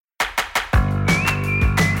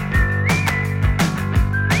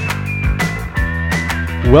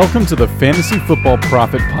Welcome to the Fantasy Football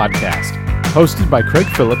Profit Podcast, hosted by Craig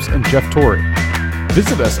Phillips and Jeff Torrey.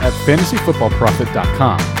 Visit us at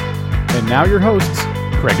fantasyfootballprofit.com. And now your hosts,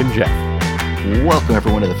 Craig and Jeff. Welcome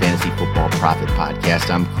everyone to the Fantasy Football Profit Podcast.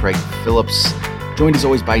 I'm Craig Phillips, joined as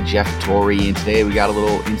always by Jeff Torrey, and today we got a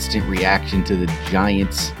little instant reaction to the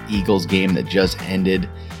Giants-Eagles game that just ended.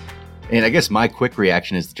 And I guess my quick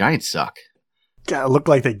reaction is the Giants suck. God, it looked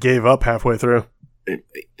like they gave up halfway through.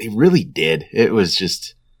 They really did. It was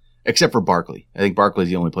just, except for Barkley. I think Barkley's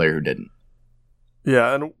the only player who didn't.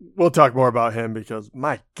 Yeah, and we'll talk more about him because,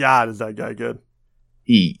 my God, is that guy good.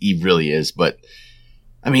 He really is, but,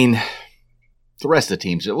 I mean, the rest of the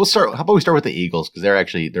teams, how about we start with the Eagles, because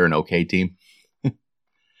they're an okay team.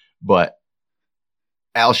 But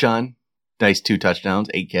Alshon, nice 2 touchdowns,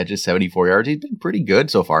 8 catches, 74 yards. He's been pretty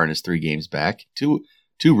good so far in his 3 games back. Two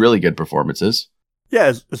really good performances.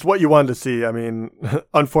 Yeah, it's what you wanted to see. I mean,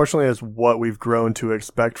 unfortunately, it's what we've grown to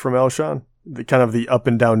expect from Alshon, the kind of the up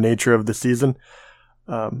and down nature of the season.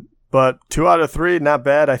 But 2 out of 3, not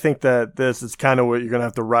bad. I think that this is kind of what you're going to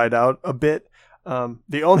have to ride out a bit.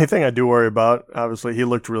 The only thing I do worry about, obviously, he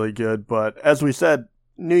looked really good. But as we said,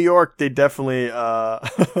 New York, they definitely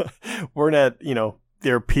weren't at,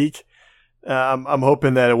 their peak. I'm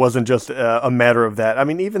hoping that it wasn't just a matter of that. I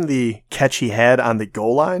mean, even the catch he had on the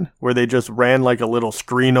goal line where they just ran like a little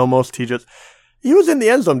screen almost. He was in the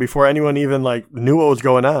end zone before anyone even knew what was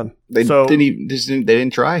going on. They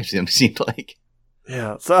didn't try. It seemed like.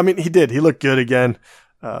 Yeah. So, I mean, he did. He looked good again.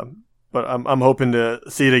 But I'm hoping to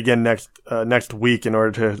see it again next week in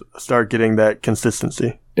order to start getting that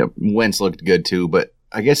consistency. Yep. Wentz looked good too, but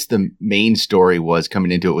I guess the main story was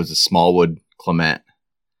coming into it was the Smallwood Clement.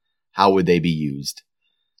 How would they be used?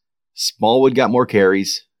 Smallwood got more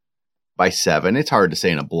carries by 7. It's hard to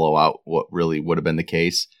say in a blowout what really would have been the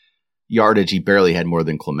case. Yardage, he barely had more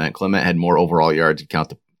than Clement. Clement had more overall yards if you count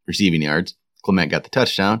the receiving yards. Clement got the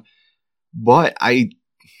touchdown. But I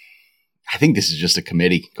think this is just a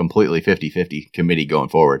committee, completely 50-50 committee going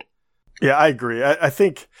forward. Yeah, I agree. I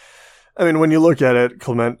think, when you look at it,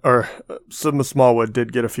 Clement or Smallwood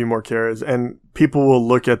did get a few more carries, and people will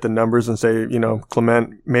look at the numbers and say,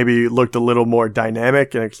 Clement maybe looked a little more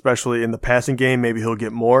dynamic, and especially in the passing game, maybe he'll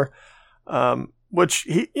get more, which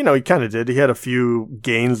he kind of did. He had a few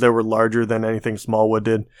gains that were larger than anything Smallwood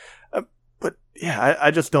did. But yeah,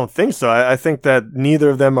 I just don't think so. I think that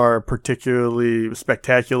neither of them are particularly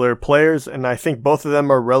spectacular players, and I think both of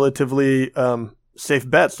them are relatively safe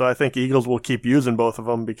bets. So I think Eagles will keep using both of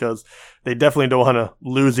them because they definitely don't want to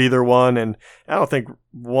lose either one, and I don't think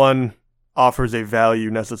one offers a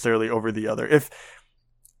value necessarily over the other. If,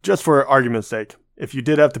 just for argument's sake, if you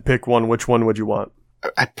did have to pick one, which one would you want?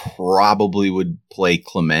 I probably would play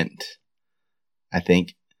Clement. I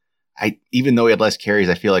think. Even though he had less carries,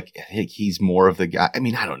 I think he's more of the guy.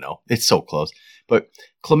 I don't know. It's so close. But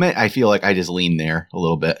Clement, I feel like I just lean there a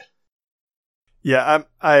little bit. Yeah,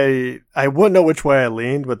 I wouldn't know which way I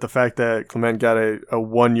leaned, but the fact that Clement got a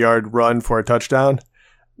 1-yard run for a touchdown,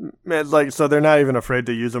 so they're not even afraid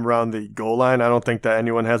to use him around the goal line. I don't think that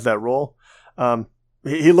anyone has that role.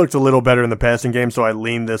 He looked a little better in the passing game, so I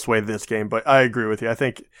leaned this way this game. But I agree with you. I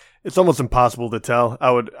think it's almost impossible to tell. I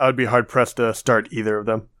would be hard pressed to start either of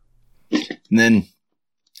them. And then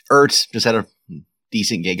Ertz just had a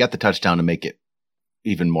decent game, got the touchdown to make it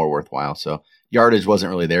even more worthwhile. So yardage wasn't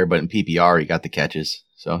really there, but in PPR, he got the catches.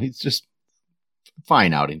 So he's just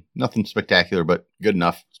fine outing. Nothing spectacular, but good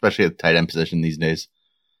enough, especially at the tight end position these days,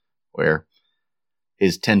 where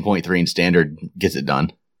his 10.3 in standard gets it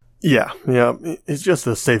done. Yeah. It's just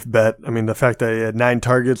a safe bet. The fact that he had 9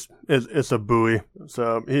 targets, it's a buoy.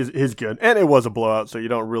 So he's good. And it was a blowout, so you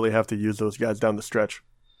don't really have to use those guys down the stretch.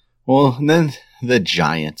 Well, and then the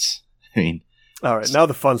Giants. All right, now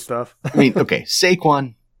the fun stuff. Okay,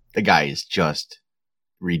 Saquon, the guy is just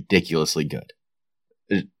ridiculously good.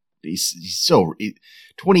 He's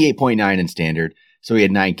 28.9 in standard. So he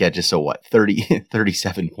had 9 catches. So what?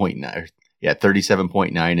 37.9. Yeah,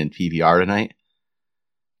 37.9 in PPR tonight.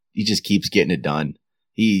 He just keeps getting it done.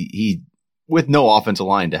 He with no offensive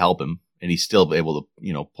line to help him, and he's still able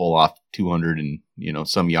to pull off 200 and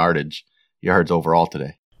some yards overall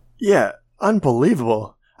today. Yeah,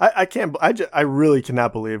 unbelievable. I really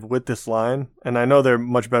cannot believe with this line, and I know they're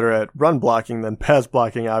much better at run blocking than pass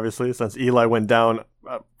blocking, obviously, since Eli went down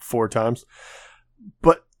 4 times.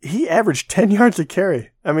 But he averaged 10 yards a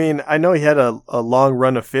carry. I know he had a long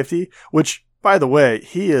run of 50, which, by the way,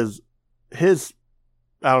 his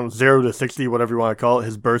 0 to 60, whatever you want to call it,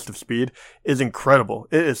 his burst of speed is incredible.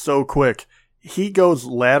 It is so quick. He goes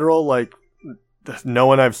lateral like no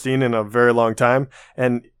one I've seen in a very long time,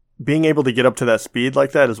 and being able to get up to that speed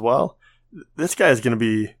like that as well, this guy is going to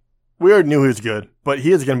be, we already knew he was good, but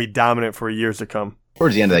he is going to be dominant for years to come.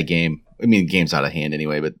 Towards the end of that game, I mean, the game's out of hand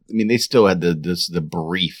anyway, but I mean, they still had the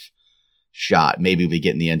brief shot. Maybe we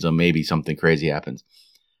get in the end zone, maybe something crazy happens.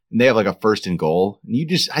 And they have like a 1st and goal. And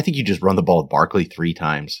I think you just run the ball with Barkley 3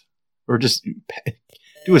 times. Or just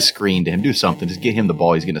do a screen to him, do something. Just get him the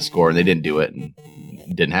ball, he's going to score. And they didn't do it, and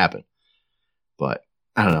it didn't happen. But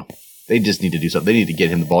I don't know. They just need to do something. They need to get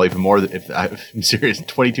him the ball even more. I'm serious,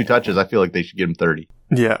 22 touches, I feel like they should give him 30.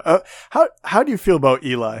 Yeah. How do you feel about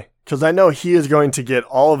Eli? Because I know he is going to get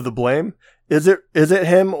all of the blame. Is it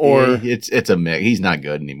him or it's a mix? He's not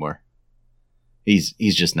good anymore. He's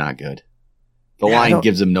just not good. The line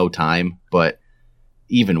gives him no time, but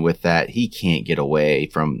even with that, he can't get away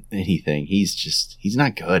from anything. He's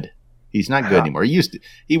not good. He's not good anymore.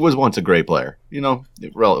 He was once a great player,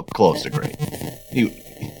 close to great.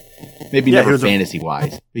 Maybe never fantasy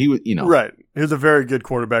wise. He was, right. He was a very good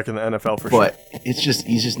quarterback in the NFL for sure. But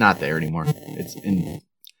he's just not there anymore.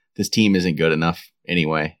 This team isn't good enough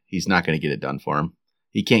anyway. He's not going to get it done for him.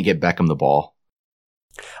 He can't get Beckham the ball.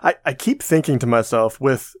 I keep thinking to myself,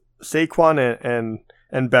 with Saquon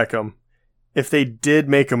and Beckham, if they did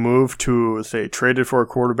make a move to, say, traded for a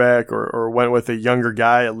quarterback or went with a younger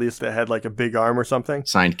guy, at least that had like a big arm or something.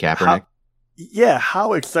 Signed Kaepernick.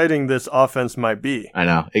 How exciting this offense might be. I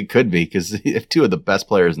know. It could be, because they have 2 of the best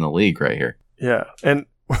players in the league right here. Yeah. And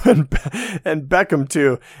Beckham,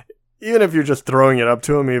 too. Even if you're just throwing it up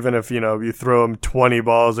to him, even if, you throw him 20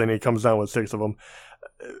 balls and he comes down with 6 of them,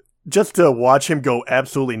 just to watch him go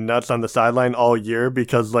absolutely nuts on the sideline all year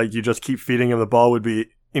because, like, you just keep feeding him the ball would be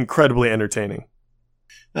incredibly entertaining.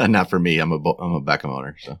 Not for me. I'm a Beckham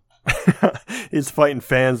owner, so. He's fighting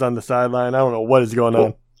fans on the sideline. I don't know what is going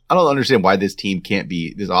on. I don't understand why this team can't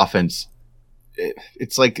be, this offense.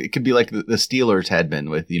 It's like, it could be like the Steelers had been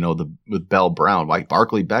with, with Bell Brown. Like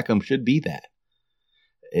Barkley Beckham should be that.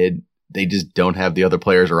 They just don't have the other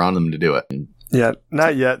players around them to do it. Yeah,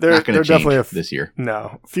 not yet. They're not going to change definitely this year.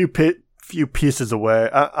 No, few pieces away.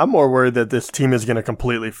 I'm more worried that this team is going to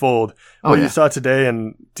completely fold. You saw today,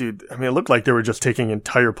 and dude, I mean, it looked like they were just taking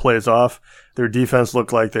entire plays off. Their defense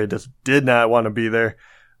looked like they just did not want to be there.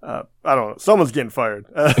 I don't know. Someone's getting fired.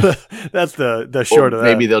 That's the short of that.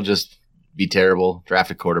 Maybe they'll just be terrible,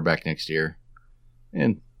 draft a quarterback next year,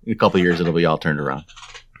 and in a couple of years it'll be all turned around.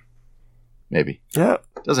 Maybe. Yeah.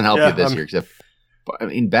 Doesn't help you this year, except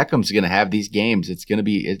Beckham's going to have these games. It's going to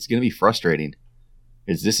be frustrating,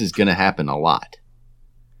 because this is going to happen a lot.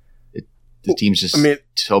 The team's just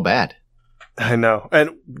so bad. I know,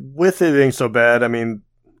 and with it being so bad, I mean,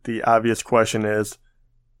 the obvious question is,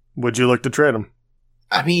 would you look to trade him?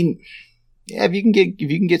 I mean, yeah, if you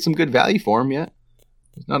can get some good value for him, yeah,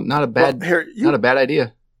 it's not a bad not a bad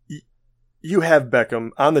idea. You have Beckham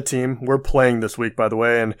on the team. We're playing this week, by the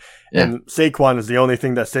way, and Saquon is the only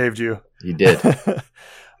thing that saved you. He did.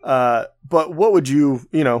 But what would you,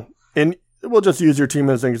 and we'll just use your team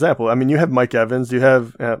as an example. I mean, you have Mike Evans, you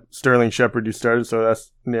have Sterling Shepard you started, so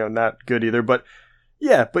that's not good either. But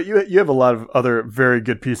yeah, but you have a lot of other very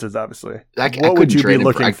good pieces, obviously. What would you be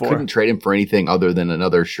looking for? I couldn't trade him for anything other than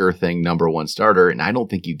another sure thing number 1 starter, and I don't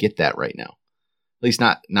think you get that right now. At least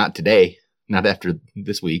not today, not after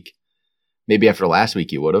this week. Maybe after last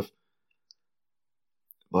week you would have.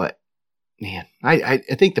 But, man, I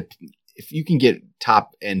think if you can get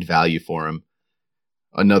top end value for him,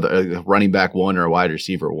 a running back 1 or a wide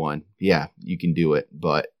receiver 1, yeah, you can do it.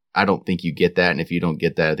 But I don't think you get that. And if you don't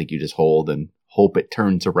get that, I think you just hold and hope it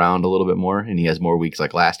turns around a little bit more and he has more weeks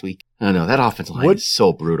like last week. I don't know. That offensive line is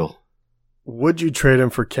so brutal. Would you trade him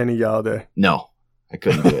for Kenny Galladay? No, I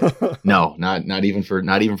couldn't do it. No, not even for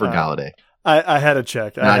Galladay. I had to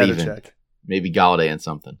check. Maybe Galladay and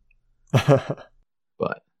something.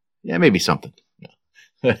 But, yeah, maybe something.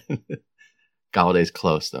 No. Galladay's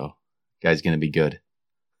close, though. Guy's going to be good.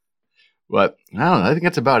 But, I don't know. I think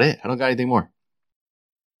that's about it. I don't got anything more.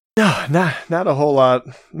 No, not a whole lot.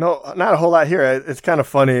 No, not a whole lot here. It's kind of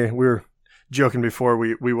funny. We were joking before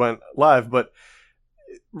we went live, but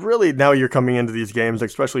really now you're coming into these games,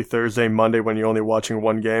 especially Thursday, Monday, when you're only watching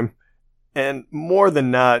one game. And more than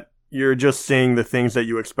not, you're just seeing the things that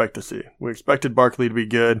you expect to see. We expected Barkley to be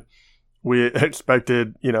good. We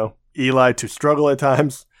expected, Eli to struggle at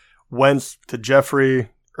times. Wentz to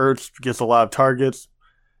Jeffrey. Ertz gets a lot of targets.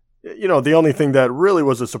 The only thing that really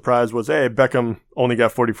was a surprise was, Beckham only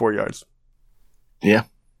got 44 yards. Yeah,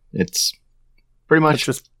 it's pretty much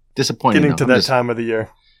just disappointing. Getting to that time of the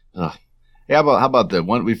year. Yeah, how about the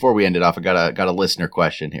one before we end it off? I got a listener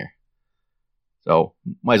question here. So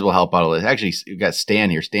might as well help out a little. Actually, we've got Stan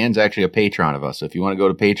here. Stan's actually a patron of us. So if you want to go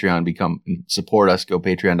to Patreon, support us, go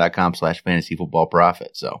patreon.com/fantasyfootballprofit.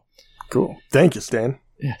 So Cool. Thank you, Stan.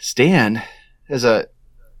 Yeah, Stan has a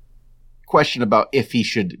question about if he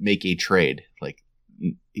should make a trade. Like,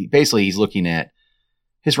 basically, he's looking at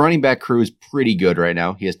his running back crew is pretty good right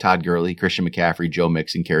now. He has Todd Gurley, Christian McCaffrey, Joe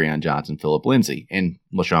Mixon, Kerryon Johnson, Phillip Lindsay, and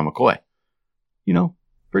LaShawn McCoy.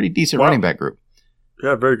 Pretty decent running back group.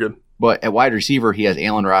 Yeah, very good. But at wide receiver, he has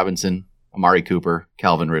Allen Robinson, Amari Cooper,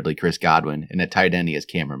 Calvin Ridley, Chris Godwin, and at tight end, he has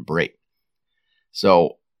Cameron Brate.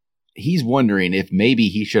 So he's wondering if maybe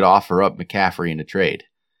he should offer up McCaffrey in a trade.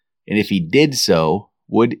 And if he did so,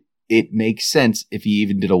 would it make sense if he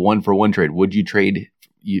even did a 1-for-1 trade? Would you trade,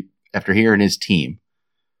 after hearing his team,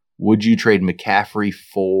 would you trade McCaffrey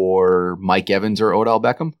for Mike Evans or Odell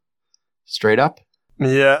Beckham? Straight up?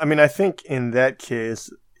 Yeah, I mean, I think in that case,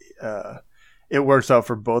 it works out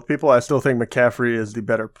for both people. I still think McCaffrey is the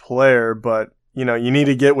better player, but, you need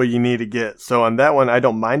to get what you need to get. So on that one, I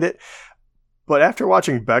don't mind it. But after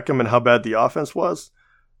watching Beckham and how bad the offense was,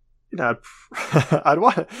 I'd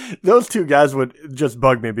want those two guys would just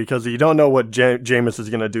bug me because you don't know what Jameis is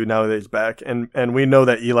going to do now that he's back, and we know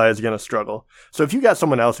that Eli is going to struggle. So if you got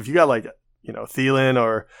someone else, if you got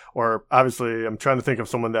Thielen or obviously I'm trying to think of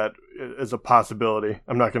someone that is a possibility.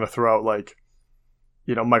 I'm not going to throw out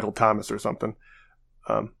Michael Thomas or something.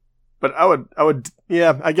 But I would,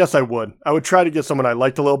 yeah, I guess I would. I would try to get someone I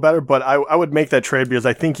liked a little better, but I would make that trade because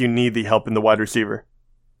I think you need the help in the wide receiver.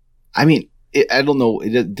 I mean, I don't know.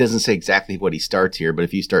 It doesn't say exactly what he starts here, but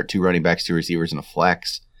if you start 2 running backs, 2 receivers, and a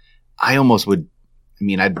flex, I almost would. I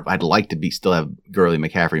mean, I'd like to still have Gurley,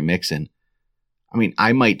 McCaffrey, Mixon. I mean,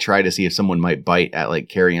 I might try to see if someone might bite at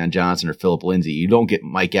Kerryon Johnson or Phillip Lindsay. You don't get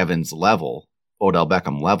Mike Evans level, Odell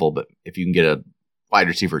Beckham level, but if you can get a wide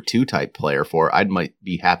receiver 2 type player I might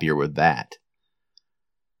be happier with that.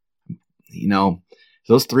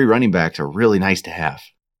 Those 3 running backs are really nice to have.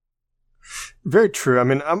 Very true. I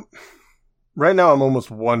mean, right now I'm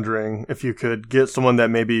almost wondering if you could get someone that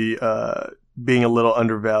maybe being a little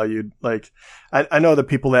undervalued. I know the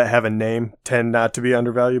people that have a name tend not to be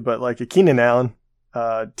undervalued, but a Keenan Allen,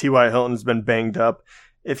 T.Y. Hilton's been banged up.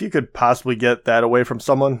 If you could possibly get that away from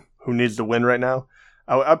someone who needs to win right now,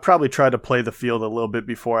 I'd probably try to play the field a little bit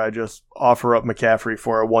before I just offer up McCaffrey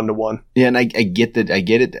for a 1-to-1. Yeah, and I get that. I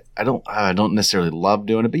get it. I don't necessarily love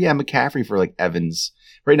doing it, but yeah, McCaffrey for Evans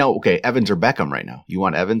right now. Okay, Evans or Beckham right now. You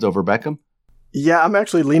want Evans over Beckham? Yeah, I'm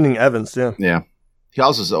actually leaning Evans. Yeah. Yeah. He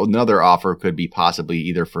also another offer could be possibly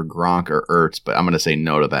either for Gronk or Ertz, but I'm going to say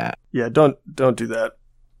no to that. Yeah, don't do that.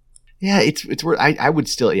 Yeah, it's where I would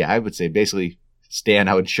still. Yeah, I would say basically, Stan,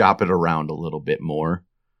 I would shop it around a little bit more.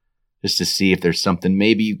 Just to see if there's something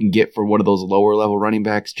maybe you can get for one of those lower level running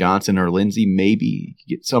backs, Johnson or Lindsay. Maybe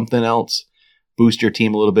get something else, boost your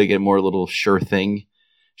team a little bit, get more little sure thing.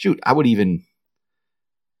 Shoot, I would even.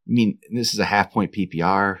 I mean, this is a 0.5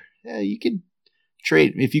 PPR. Yeah, you could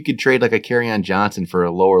trade if you could trade a Kerryon Johnson for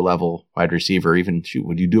a lower level wide receiver. Even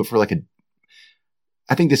would you do it for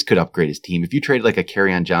I think this could upgrade his team if you trade a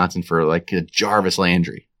Kerryon Johnson for a Jarvis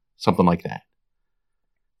Landry, something like that,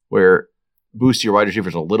 where boost your wide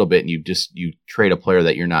receivers a little bit and you trade a player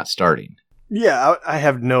that you're not starting. Yeah, I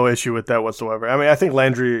have no issue with that whatsoever. I mean, I think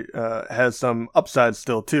Landry has some upside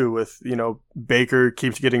still too with, Baker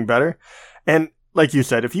keeps getting better. And like you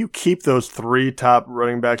said, if you keep those 3 top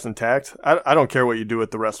running backs intact, I don't care what you do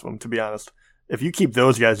with the rest of them, to be honest. If you keep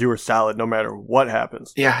those guys, you are solid no matter what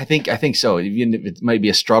happens. Yeah, I think so. Even if it might be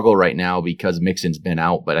a struggle right now because Mixon's been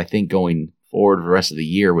out, but I think going forward for the rest of the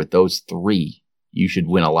year with those 3, you should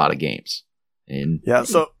win a lot of games. And yeah,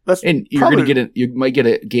 so that's you're going to you might get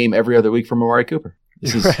a game every other week from Amari Cooper.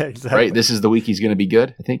 This is right, exactly. Right. This is the week he's going to be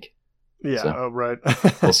good, I think. Yeah, so, right.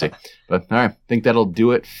 We'll see. But all right, I think that'll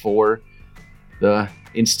do it for the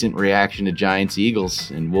instant reaction to Giants Eagles,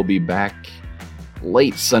 and we'll be back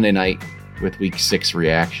late Sunday night with Week 6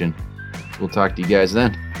 reaction. We'll talk to you guys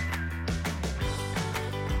then.